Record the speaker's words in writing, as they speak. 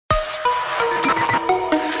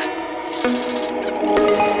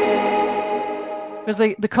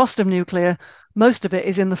because the cost of nuclear, most of it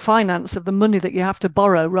is in the finance of the money that you have to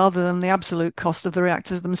borrow rather than the absolute cost of the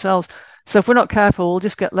reactors themselves. So if we're not careful, we'll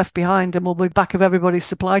just get left behind and we'll be back of everybody's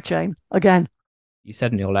supply chain again. You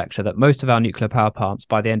said in your lecture that most of our nuclear power plants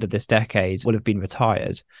by the end of this decade will have been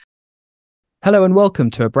retired. Hello and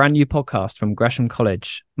welcome to a brand new podcast from Gresham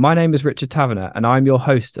College. My name is Richard Taverner and I'm your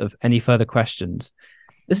host of Any Further Questions.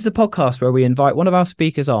 This is a podcast where we invite one of our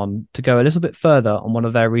speakers on to go a little bit further on one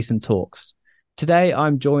of their recent talks. Today,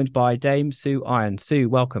 I'm joined by Dame Sue Iron. Sue,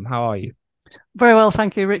 welcome. How are you? Very well,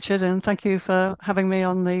 thank you, Richard, and thank you for having me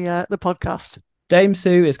on the podcast. Dame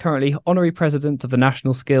Sue is currently Honorary President of the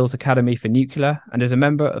National Skills Academy for Nuclear and is a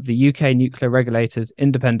member of the UK Nuclear Regulators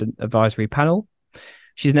Independent Advisory Panel.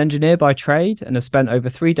 She's an engineer by trade and has spent over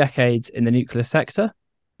 3 decades in the nuclear sector.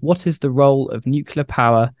 What is the role of nuclear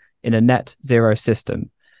power in a net zero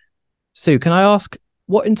system? Sue, can I ask,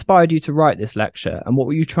 what inspired you to write this lecture and what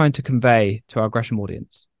were you trying to convey to our Gresham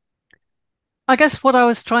audience? I guess what I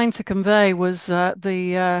was trying to convey was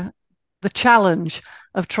the challenge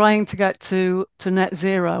of trying to get to net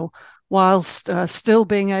zero whilst still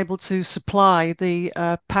being able to supply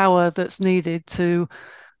the power that's needed to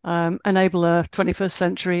enable a 21st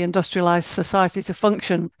century industrialized society to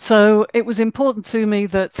function. So it was important to me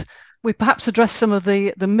that we perhaps address some of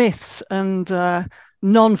the myths and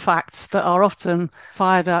non-facts that are often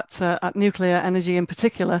fired at nuclear energy in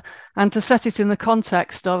particular, and to set it in the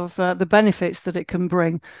context of the benefits that it can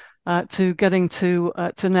bring to getting to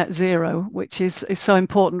net zero, which is so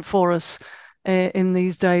important for us in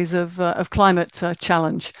these days of climate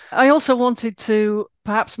challenge. I also wanted to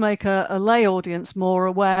perhaps make a lay audience more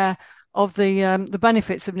aware of the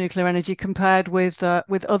benefits of nuclear energy compared with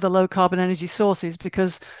other low carbon energy sources,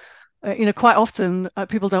 because quite often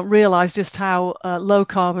people don't realize just how low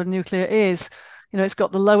carbon nuclear is. It's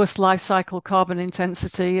got the lowest life cycle carbon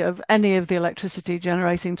intensity of any of the electricity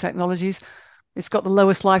generating technologies. It's got the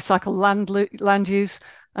lowest life cycle land use,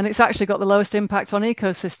 and it's actually got the lowest impact on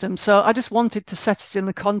ecosystems. So I just wanted to set it in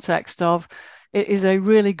the context of it is a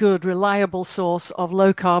really good, reliable source of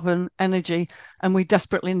low carbon energy, and we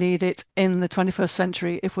desperately need it in the 21st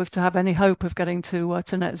century if we're to have any hope of getting to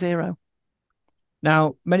net zero.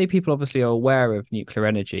 Now, many people obviously are aware of nuclear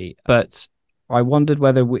energy, but I wondered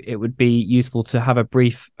whether it would be useful to have a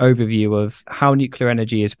brief overview of how nuclear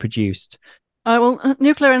energy is produced.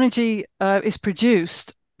 Nuclear energy is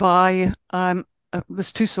produced by,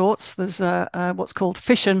 there's 2 sorts. There's what's called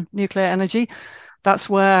fission nuclear energy. That's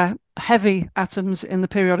where heavy atoms in the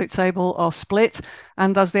periodic table are split.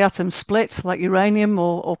 And as the atoms split, like uranium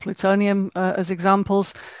or plutonium as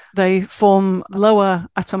examples, they form lower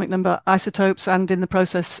atomic number isotopes and in the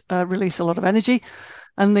process release a lot of energy.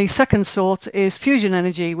 And the second sort is fusion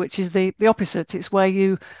energy, which is the opposite. It's where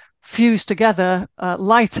you fuse together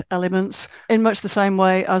light elements in much the same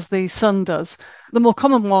way as the sun does. The more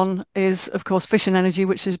common one is, of course, fission energy,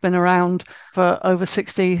 which has been around for over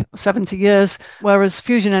 60, 70 years, whereas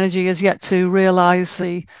fusion energy has yet to realize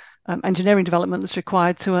the engineering development that's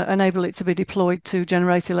required to enable it to be deployed to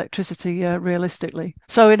generate electricity realistically.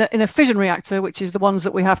 So in a fission reactor, which is the ones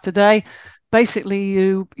that we have today, basically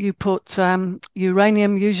you put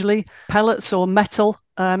uranium, usually pellets or metal,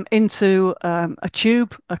 into a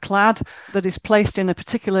tube, a clad, that is placed in a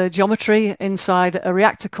particular geometry inside a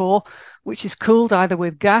reactor core, which is cooled either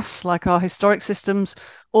with gas, like our historic systems,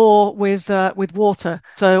 or with water.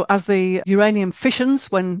 So as the uranium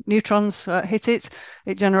fissions, when neutrons hit it,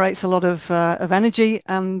 it generates a lot of energy,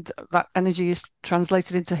 and that energy is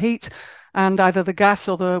translated into heat. And either the gas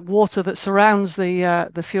or the water that surrounds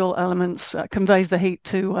the fuel elements conveys the heat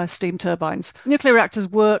to steam turbines. Nuclear reactors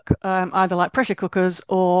work either like pressure cookers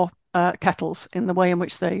or kettles in the way in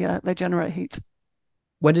which they generate heat.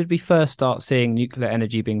 When did we first start seeing nuclear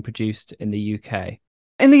energy being produced in the UK?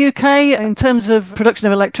 In the UK, in terms of production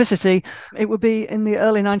of electricity, it would be in the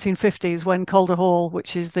early 1950s when Calder Hall,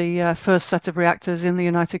 which is the first set of reactors in the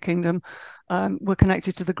United Kingdom, were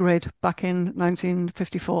connected to the grid back in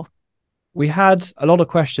 1954. We had a lot of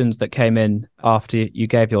questions that came in after you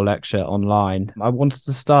gave your lecture online. I wanted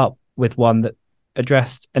to start with one that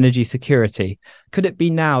addressed energy security. Could it be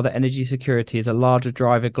now that energy security is a larger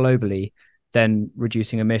driver globally than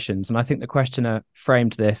reducing emissions? And I think the questioner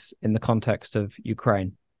framed this in the context of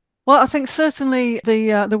Ukraine. Well, I think certainly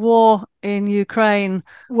the war in Ukraine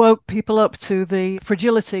woke people up to the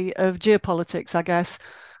fragility of geopolitics, I guess,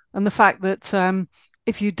 and the fact that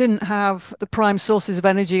if you didn't have the prime sources of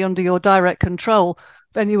energy under your direct control,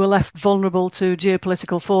 then you were left vulnerable to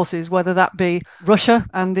geopolitical forces, whether that be Russia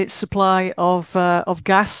and its supply of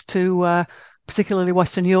gas to particularly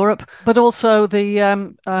Western Europe, but also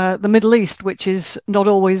the Middle East, which is not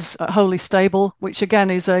always wholly stable, which again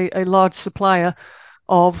is a large supplier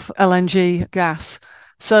of LNG gas.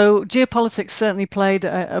 So geopolitics certainly played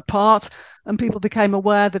a part, and people became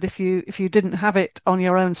aware that if you didn't have it on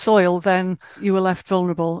your own soil, then you were left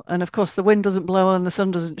vulnerable. And of course, the wind doesn't blow and the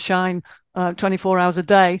sun doesn't shine 24 hours a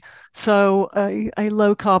day. So a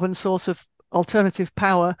low carbon source of alternative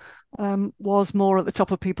power was more at the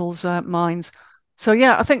top of people's minds. So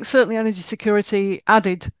yeah, I think certainly energy security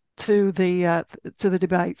added to the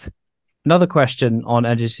debate. Another question on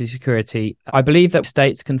energy security. I believe that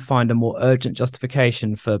states can find a more urgent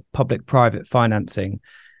justification for public-private financing.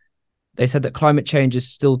 They said that climate change is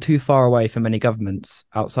still too far away for many governments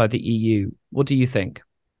outside the EU. What do you think?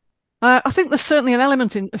 I think there's certainly an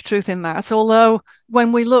element of truth in that, although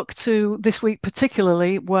when we look to this week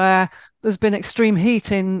particularly, where there's been extreme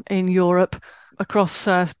heat in Europe, across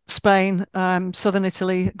Spain, southern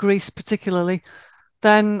Italy, Greece particularly,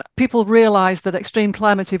 then people realise that extreme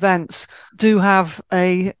climate events do have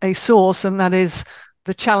a source, and that is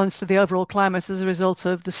the challenge to the overall climate as a result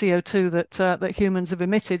of the CO2 that humans have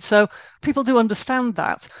emitted. So people do understand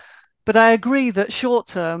that. But I agree that short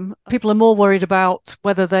term, people are more worried about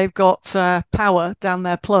whether they've got power down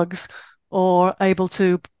their plugs or able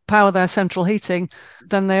to power their central heating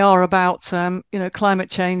than they are about climate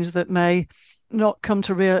change that may not come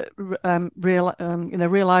to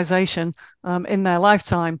realization in their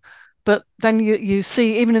lifetime. But then you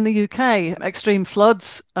see, even in the UK, extreme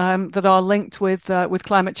floods that are linked with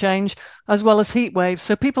climate change, as well as heat waves.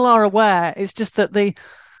 So people are aware. It's just that the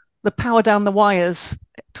power down the wires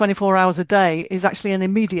 24 hours a day is actually an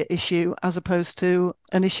immediate issue, as opposed to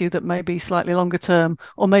an issue that may be slightly longer term,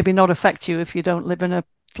 or maybe not affect you if you don't live in a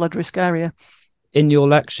flood risk area. In your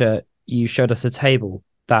lecture, you showed us a table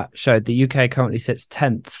that showed the UK currently sits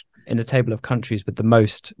 10th in a table of countries with the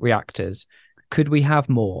most reactors. Could we have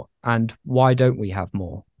more? And why don't we have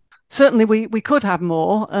more? Certainly we could have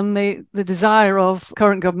more, and the desire of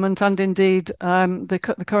current government, and indeed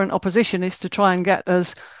the current opposition, is to try and get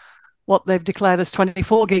us what they've declared as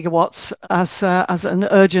 24 gigawatts as an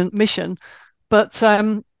urgent mission. But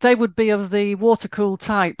they would be of the water-cooled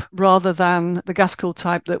type rather than the gas-cooled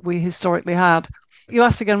type that we historically had. You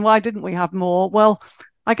asked again, why didn't we have more? Well,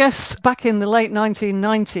 I guess back in the late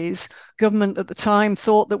 1990s, government at the time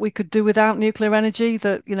thought that we could do without nuclear energy,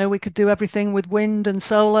 that, we could do everything with wind and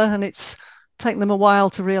solar, and it's taken them a while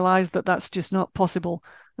to realise that that's just not possible,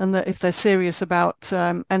 and that if they're serious about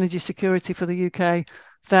energy security for the UK,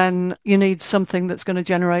 then you need something that's going to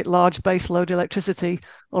generate large base load electricity,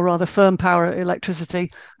 or rather firm power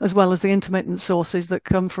electricity, as well as the intermittent sources that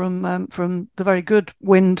come from the very good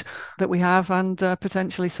wind that we have, and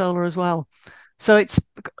potentially solar as well. So it's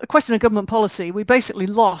a question of government policy. We basically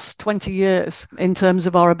lost 20 years in terms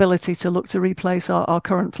of our ability to look to replace our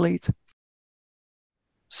current fleet.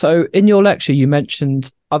 So in your lecture, you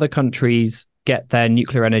mentioned other countries get their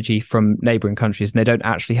nuclear energy from neighbouring countries, and they don't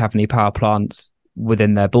actually have any power plants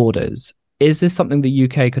within their borders. Is this something the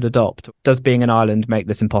UK could adopt? Does being an island make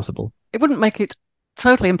this impossible? It wouldn't make it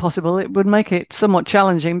totally impossible. It would make it somewhat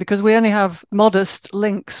challenging, because we only have modest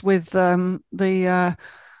links with the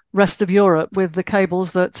rest of Europe with the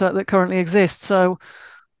cables that currently exist. So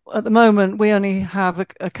at the moment, we only have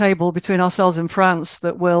a cable between ourselves and France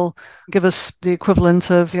that will give us the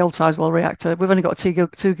equivalent of the old Sizewell reactor. We've only got a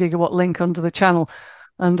 2 gigawatt link under the channel,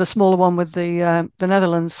 and a smaller one with the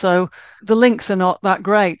Netherlands. So the links are not that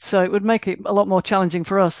great. So it would make it a lot more challenging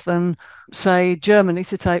for us than, say, Germany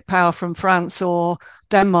to take power from France, or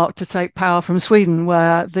Denmark to take power from Sweden,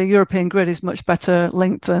 where the European grid is much better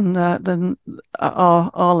linked than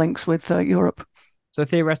our links with Europe. So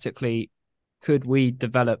theoretically, could we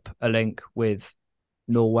develop a link with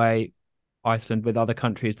Norway, Iceland, with other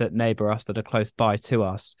countries that neighbour us, that are close by to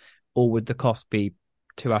us, or would the cost be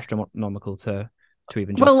too astronomical to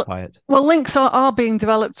even justify it? Well, links are being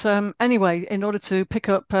developed anyway in order to pick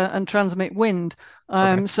up and transmit wind.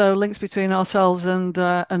 Okay. So links between ourselves and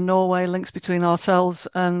Norway, links between ourselves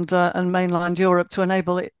and mainland Europe, to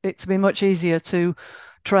enable it to be much easier to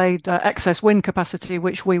trade excess wind capacity,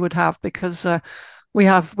 which we would have, because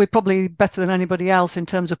we're probably better than anybody else in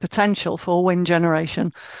terms of potential for wind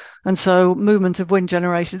generation. And so movement of wind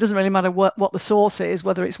generation, it doesn't really matter what the source is,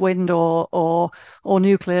 whether it's wind or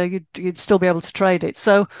nuclear, you'd still be able to trade it.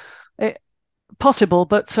 So possible,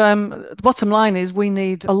 but the bottom line is we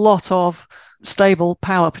need a lot of stable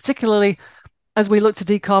power, particularly as we look to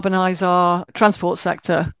decarbonize our transport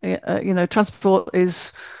sector. Transport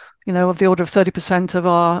is, of the order of 30% of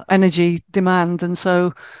our energy demand. And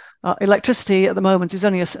so Electricity at the moment is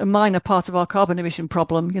only a minor part of our carbon emission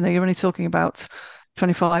problem. You're only talking about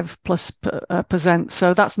 25 plus percent.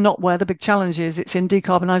 So that's not where the big challenge is. It's in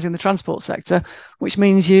decarbonising the transport sector, which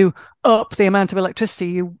means you up the amount of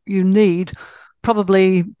electricity you need,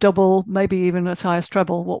 probably double, maybe even as high as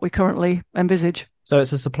treble what we currently envisage. So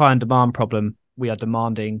it's a supply and demand problem. We are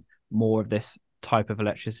demanding more of this type of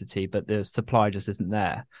electricity, but the supply just isn't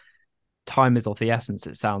there. Time is of the essence,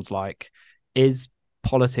 it sounds like. Is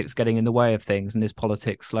politics getting in the way of things, and is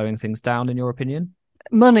politics slowing things down, in your opinion?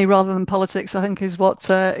 Money rather than politics, I think, is what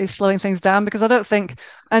is slowing things down, because I don't think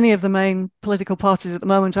any of the main political parties at the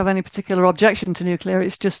moment have any particular objection to nuclear.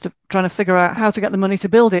 It's just trying to figure out how to get the money to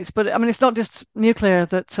build it. But I mean, it's not just nuclear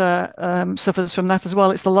that suffers from that as well.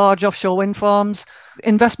 It's the large offshore wind farms.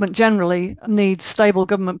 Investment generally needs stable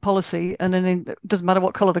government policy, and then it doesn't matter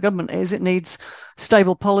what colour the government is, it needs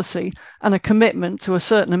stable policy and a commitment to a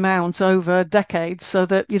certain amount over decades, so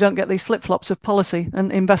that you don't get these flip-flops of policy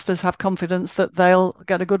and investors have confidence that they'll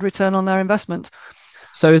get a good return on their investment.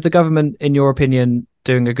 So is the government, in your opinion,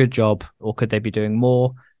 doing a good job, or could they be doing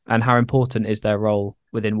more? And how important is their role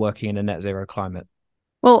within working in a net zero climate?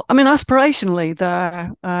 Well, I mean, aspirationally,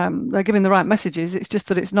 they're giving the right messages. It's just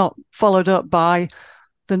that it's not followed up by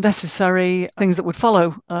the necessary things that would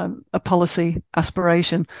follow a policy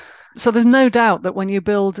aspiration. So there's no doubt that when you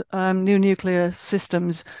build new nuclear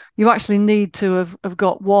systems, you actually need to have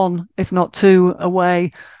got one, if not two,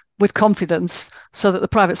 away with confidence, so that the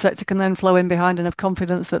private sector can then flow in behind and have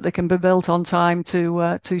confidence that they can be built on time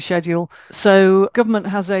to schedule. So government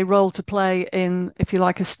has a role to play in, if you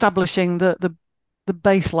like, establishing the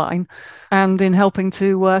baseline and in helping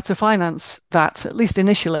to finance that, at least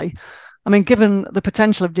initially. I mean, given the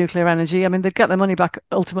potential of nuclear energy, I mean, they'd get their money back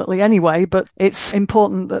ultimately anyway, but it's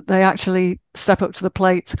important that they actually step up to the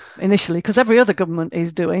plate initially, because every other government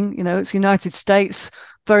is doing. It's the United States,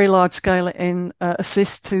 very large scale in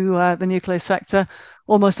assist to the nuclear sector.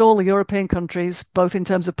 Almost all the European countries, both in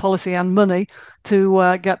terms of policy and money,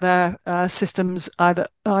 to get their systems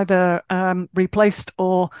either replaced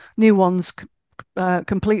or new ones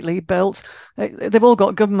completely built. They've all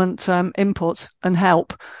got government input and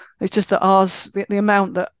help. It's just that ours, the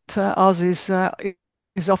amount that ours is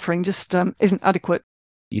offering, just isn't adequate.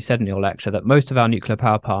 You said in your lecture that most of our nuclear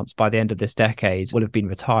power plants by the end of this decade will have been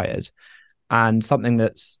retired, and something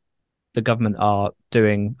that's the government are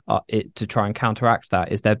doing to try and counteract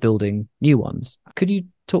that is they're building new ones. Could you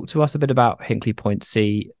talk to us a bit about Hinkley Point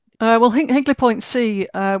C? Well, Hinkley Point C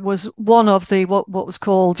was one of the what was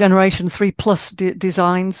called Generation 3 Plus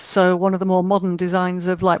designs, so one of the more modern designs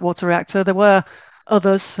of light water reactor. There were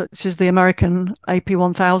others, such as the American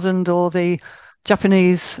Ep.4 or the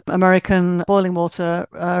Japanese American boiling water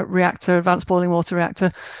reactor, advanced boiling water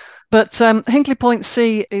reactor. But Hinkley Point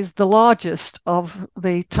C is the largest of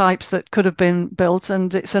the types that could have been built,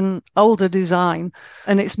 and it's an older design,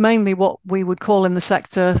 and it's mainly what we would call in the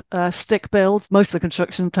sector stick build. Most of the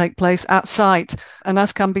construction take place at site, and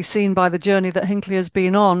as can be seen by the journey that Hinkley has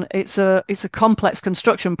been on, it's a complex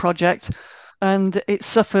construction project. And it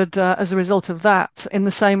suffered as a result of that, in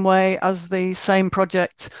the same way as the same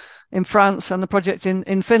project in France and the project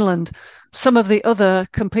in Finland. Some of the other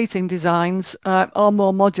competing designs are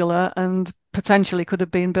more modular and potentially could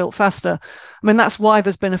have been built faster. I mean, that's why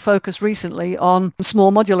there's been a focus recently on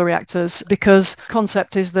small modular reactors, because the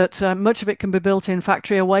concept is that much of it can be built in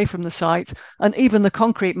factory away from the site, and even the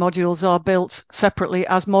concrete modules are built separately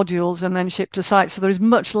as modules and then shipped to site. So there is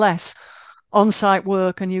much less on-site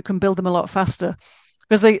work, and you can build them a lot faster.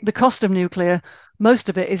 Because the cost of nuclear, most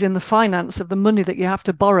of it is in the finance of the money that you have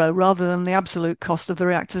to borrow, rather than the absolute cost of the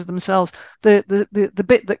reactors themselves. The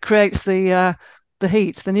bit that creates the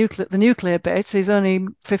heat, the nuclear bit, is only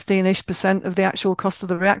 15-ish% of the actual cost of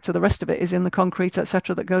the reactor. The rest of it is in the concrete,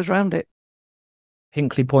 etc., that goes around it.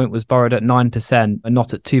 Hinkley Point was borrowed at 9% and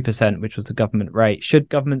not at 2%, which was the government rate. Should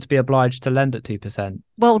governments be obliged to lend at 2%?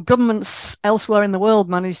 Well, governments elsewhere in the world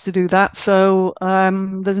managed to do that, so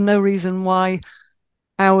there's no reason why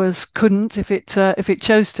ours couldn't if it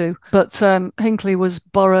chose to. But Hinkley was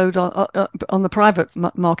borrowed on the private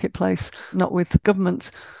marketplace, not with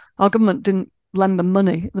government. Our government didn't lend them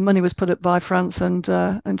money. The money was put up by France and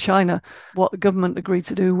China. What the government agreed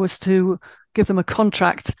to do was to give them a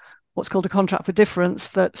contract, what's called a contract for difference,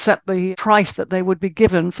 that set the price that they would be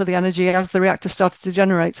given for the energy as the reactor started to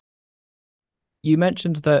generate. You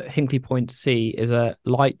mentioned that Hinkley Point C is a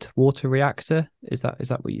light water reactor. Is that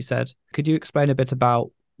what you said? Could you explain a bit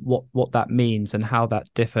about what that means and how that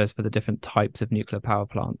differs for the different types of nuclear power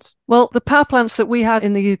plants? Well, the power plants that we had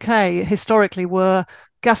in the UK historically were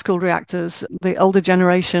gas-cooled reactors. The older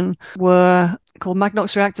generation were called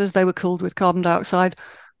Magnox reactors. They were cooled with carbon dioxide.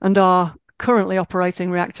 and our currently operating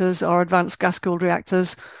reactors are advanced gas-cooled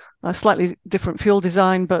reactors, slightly different fuel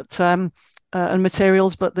design, but and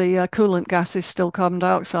materials, but the coolant gas is still carbon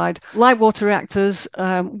dioxide. Light water reactors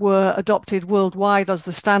were adopted worldwide as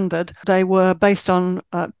the standard. They were based on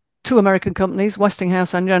two American companies,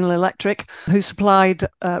 Westinghouse and General Electric, who supplied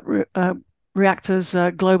reactors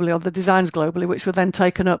globally, or the designs globally, which were then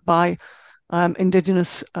taken up by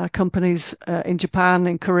indigenous companies in Japan,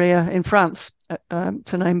 in Korea, in France,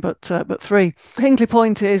 to name but three. Hinkley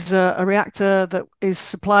Point is a reactor that is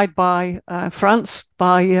supplied by France,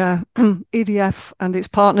 by EDF and its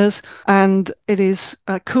partners, and it is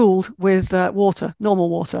cooled with water, normal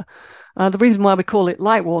water. The reason why we call it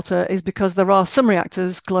light water is because there are some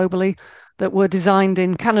reactors globally that were designed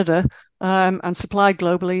in Canada and supplied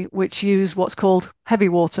globally, which use what's called heavy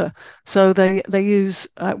water. So they use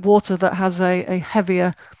water that has a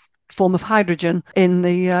heavier form of hydrogen in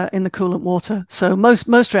the coolant water. So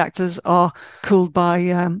most reactors are cooled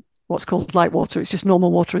by what's called light water. It's just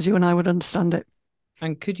normal water as you and I would understand it.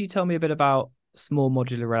 And could you tell me a bit about small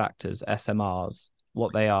modular reactors, SMRs,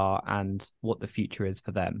 what they are and what the future is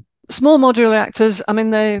for them? Small modular reactors, I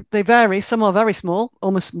mean, they vary. Some are very small,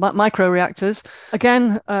 almost micro reactors.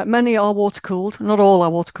 Again, many are water cooled. Not all are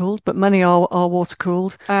water cooled, but many are water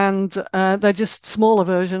cooled, and they're just smaller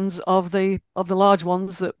versions of the large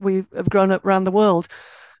ones that we have grown up around the world.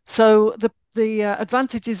 So the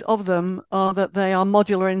advantages of them are that they are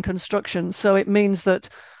modular in construction. So it means that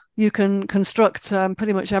you can construct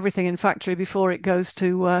pretty much everything in factory before it goes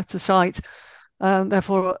to site.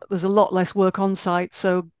 Therefore, there's a lot less work on site,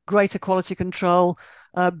 so greater quality control,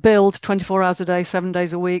 build 24 hours a day, 7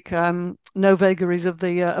 days a week, no vagaries of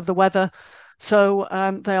the weather. So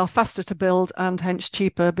they are faster to build and hence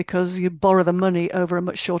cheaper because you borrow the money over a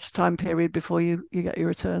much shorter time period before you get your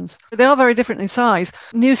returns. They are very different in size.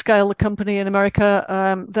 NewScale, the company in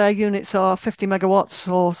America, their units are 50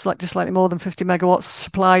 megawatts or just slightly more than 50 megawatts,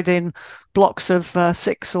 supplied in blocks of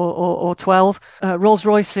 6 or 12.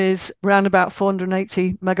 Rolls-Royce is around about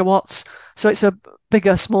 480 megawatts. So it's a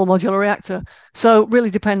bigger small modular reactor. So it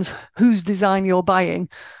really depends whose design you're buying.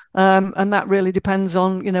 And that really depends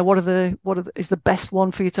on, what is the best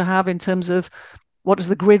one for you to have in terms of what does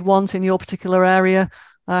the grid want in your particular area,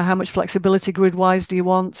 how much flexibility grid-wise do you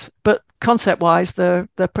want? But concept-wise, they're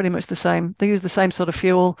pretty much the same. They use the same sort of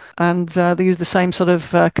fuel and they use the same sort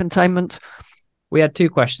of containment. We had two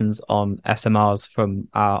questions on SMRs from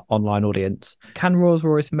our online audience. Can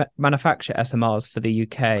Rolls-Royce manufacture SMRs for the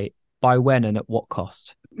UK? By when and at what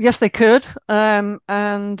cost? Yes, they could. And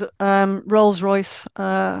Rolls-Royce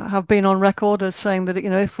have been on record as saying that,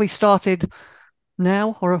 if we started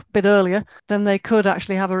now or a bit earlier, then they could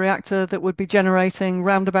actually have a reactor that would be generating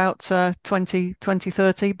round about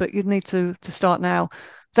 2030, but you'd need to start now.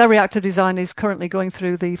 Their reactor design is currently going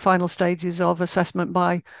through the final stages of assessment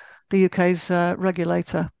by the UK's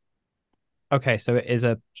regulator. Okay, so it is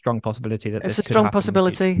a strong possibility that it's this a could strong happen.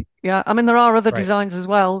 possibility. Yeah, I mean, there are other Right. designs as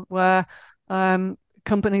well where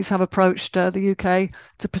companies have approached the UK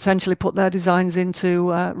to potentially put their designs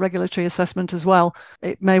into regulatory assessment as well.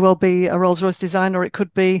 It may well be a Rolls-Royce design, or it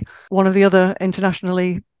could be one of the other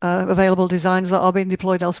internationally available designs that are being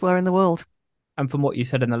deployed elsewhere in the world. And from what you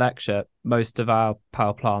said in the lecture, most of our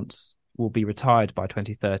power plants will be retired by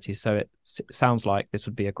 2030. So it sounds like this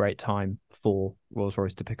would be a great time for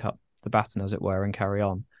Rolls-Royce to pick up the baton, as it were, and carry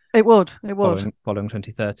on. It would. Following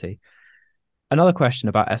 2030. Another question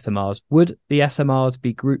about SMRs. Would the SMRs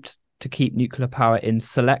be grouped to keep nuclear power in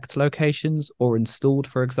select locations or installed,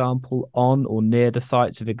 for example, on or near the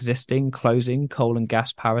sites of existing closing coal and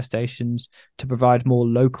gas power stations to provide more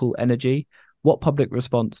local energy? What public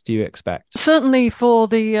response do you expect? Certainly for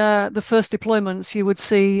the first deployments, you would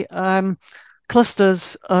see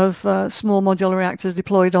clusters of small modular reactors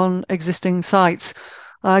deployed on existing sites.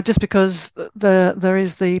 Just because there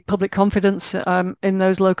is the public confidence in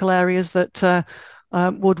those local areas that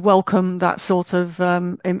would welcome that sort of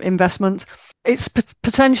investment. It's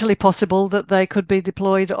potentially possible that they could be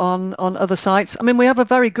deployed on other sites. I mean, we have a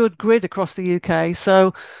very good grid across the UK,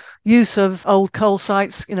 so use of old coal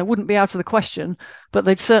sites, wouldn't be out of the question, but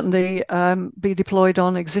they'd certainly be deployed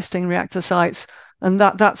on existing reactor sites. And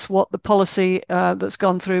that's what the policy that's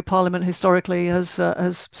gone through Parliament historically has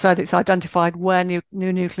said. It's identified where new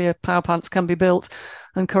nuclear power plants can be built,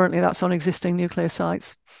 and currently that's on existing nuclear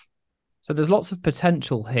sites. So there's lots of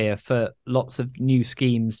potential here for lots of new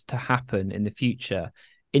schemes to happen in the future.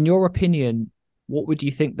 In your opinion, what would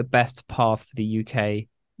you think the best path for the UK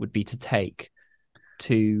would be to take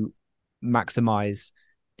to maximise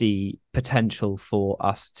the potential for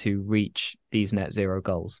us to reach these net zero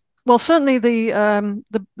goals? Well, certainly the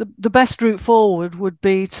best route forward would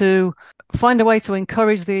be to find a way to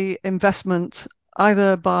encourage the investment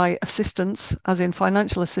either by assistance, as in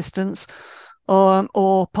financial assistance,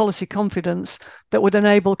 or policy confidence that would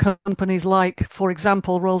enable companies like, for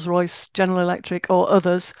example, Rolls-Royce, General Electric, or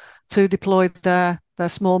others to deploy their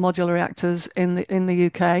small modular reactors in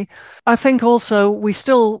the UK. I think also we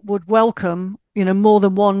still would welcome, more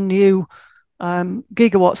than one new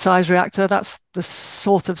gigawatt size reactor. That's the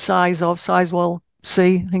sort of size of Sizewell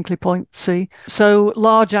C, Hinkley Point C. So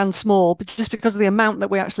large and small, but just because of the amount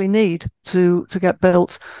that we actually need to get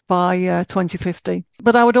built by 2050.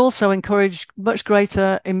 But I would also encourage much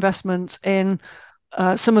greater investment in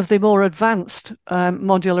some of the more advanced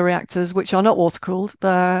modular reactors, which are not water cooled.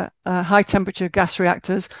 They're high temperature gas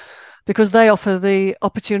reactors, because they offer the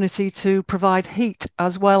opportunity to provide heat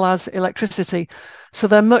as well as electricity. So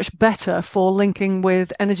they're much better for linking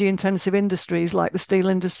with energy intensive industries like the steel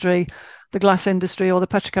industry, the glass industry, or the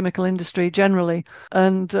petrochemical industry generally.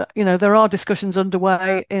 And, there are discussions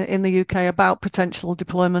underway in the UK about potential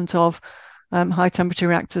deployment of high temperature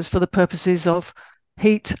reactors for the purposes of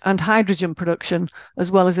heat and hydrogen production as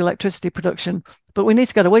well as electricity production. But we need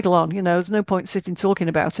to get a wiggle on. There's no point sitting talking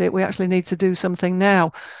about it. We actually need to do something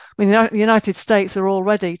now. I mean, the United States are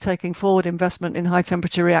already taking forward investment in high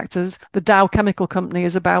temperature reactors. The Dow Chemical Company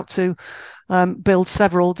is about to build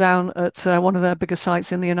several down at one of their bigger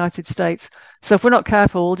sites in the United States. So if we're not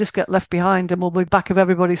careful, we'll just get left behind and we'll be back of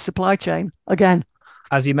everybody's supply chain again.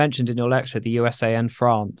 As you mentioned in your lecture, the USA and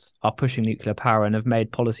France are pushing nuclear power and have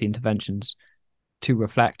made policy interventions to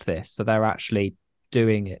reflect this. So they're actually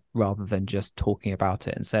doing it rather than just talking about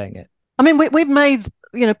it and saying it. I mean, we've made,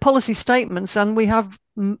 policy statements and we have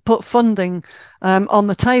put funding on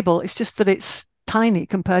the table. It's just that it's tiny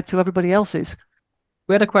compared to everybody else's.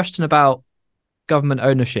 We had a question about government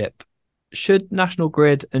ownership. Should National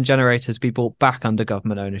Grid and generators be brought back under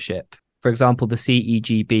government ownership? For example, the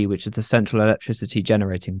CEGB, which is the Central Electricity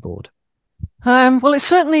Generating Board. Well, it's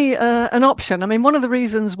certainly an option. I mean, one of the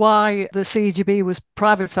reasons why the CEGB was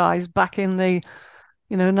privatized back in the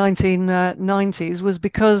 1990s was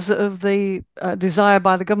because of the desire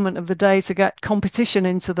by the government of the day to get competition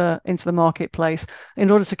into the marketplace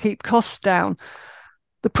in order to keep costs down.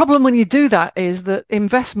 The problem when you do that is that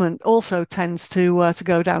investment also tends to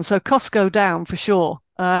go down. So costs go down for sure,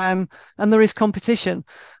 and there is competition.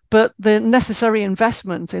 But the necessary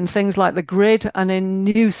investment in things like the grid and in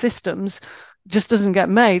new systems just doesn't get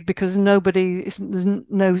made because there's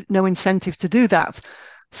no incentive to do that.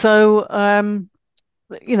 So,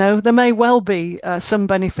 there may well be some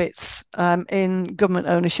benefits in government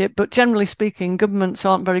ownership, but generally speaking, governments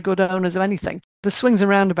aren't very good owners of anything. The swings and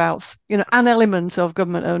roundabouts, an element of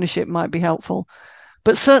government ownership might be helpful,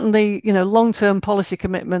 but certainly, long-term policy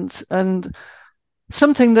commitments and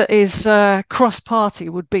something that is cross-party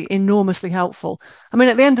would be enormously helpful. I mean,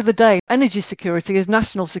 at the end of the day, energy security is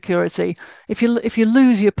national security. If you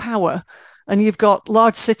lose your power and you've got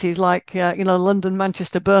large cities like London,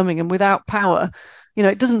 Manchester, Birmingham without power,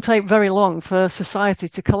 it doesn't take very long for society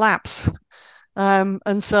to collapse.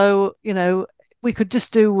 And so, we could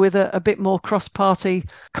just do with a bit more cross-party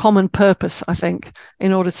common purpose, I think,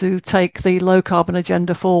 in order to take the low-carbon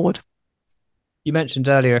agenda forward. You mentioned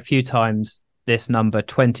earlier a few times this number,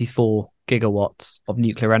 24 gigawatts of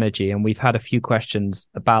nuclear energy, and we've had a few questions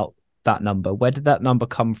about that number. Where did that number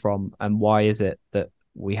come from, and why is it that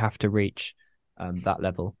we have to reach that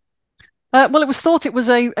level? Well, it was thought it was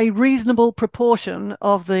a reasonable proportion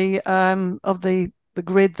of the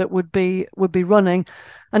grid that would be running,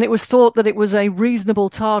 and it was thought that it was a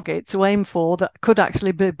reasonable target to aim for that could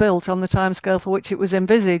actually be built on the timescale for which it was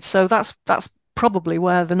envisaged. So that's probably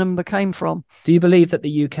where the number came from. Do you believe that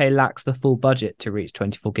the UK lacks the full budget to reach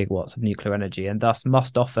 24 gigawatts of nuclear energy and thus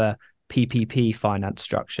must offer PPP finance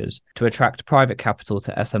structures to attract private capital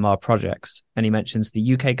to SMR projects? And he mentions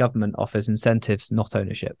the UK government offers incentives, not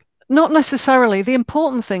ownership. Not necessarily. The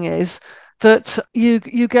important thing is that you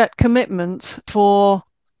get commitment for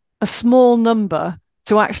a small number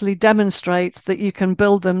to actually demonstrate that you can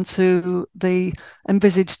build them to the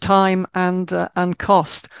envisaged time and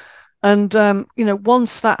cost. And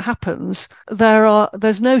once that happens,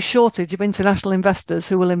 there's no shortage of international investors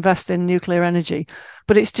who will invest in nuclear energy.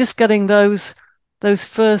 But it's just getting those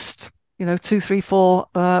first 2, 3, 4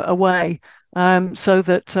 away, so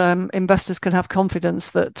that investors can have confidence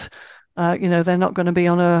that they're not going to be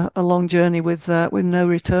on a long journey with no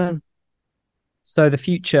return. So the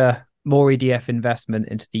future more EDF investment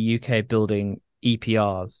into the UK building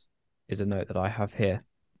EPRs is a note that I have here.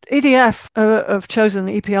 EDF have chosen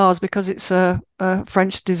EPRs because it's a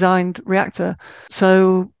French designed reactor.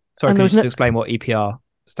 So sorry, can you just explain what EPR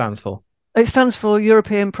stands for? It stands for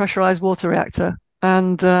European Pressurized Water Reactor,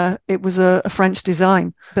 and it was a French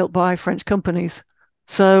design built by French companies.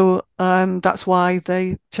 So that's why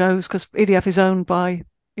they chose, because EDF is owned by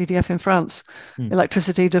EDF in France,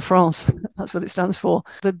 Electricité de France. That's what it stands for.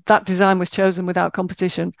 That design was chosen without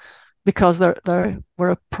competition because they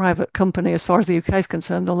were a private company as far as the UK is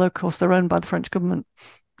concerned, although, of course, they're owned by the French government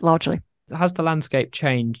largely. Has the landscape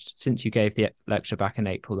changed since you gave the lecture back in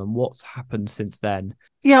April, and what's happened since then?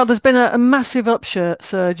 Yeah, there's been a massive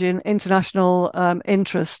upsurge in international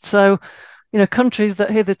interest. So, countries that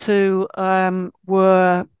hitherto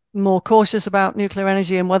were more cautious about nuclear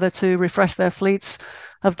energy and whether to refresh their fleets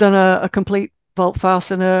have done a complete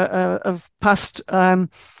volte-face and have passed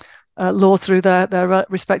law through their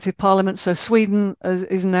respective parliaments. So Sweden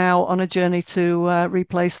is now on a journey to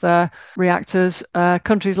replace their reactors.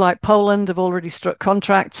 Countries like Poland have already struck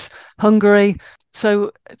contracts, Hungary.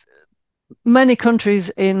 So many countries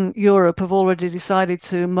in Europe have already decided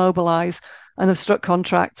to mobilize and have struck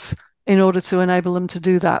contracts in order to enable them to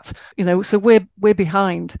do that. So we're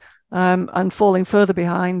behind and falling further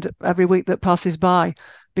behind every week that passes by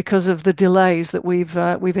because of the delays that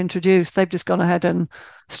we've introduced. They've just gone ahead and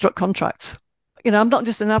struck contracts. I'm not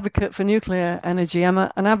just an advocate for nuclear energy. I'm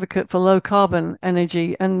an advocate for low carbon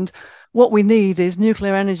energy. And what we need is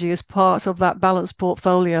nuclear energy as part of that balanced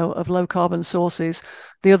portfolio of low carbon sources,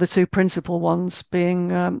 the other two principal ones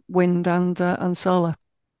being wind and solar.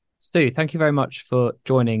 Stu, thank you very much for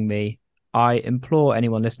joining me. I implore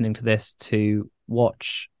anyone listening to this to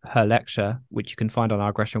watch her lecture, which you can find on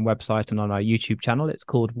our Gresham website and on our YouTube channel. It's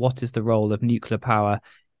called What is the Role of Nuclear Power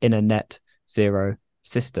in a Net Zero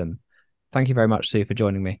System? Thank you very much, Sue, for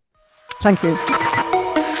joining me. Thank you.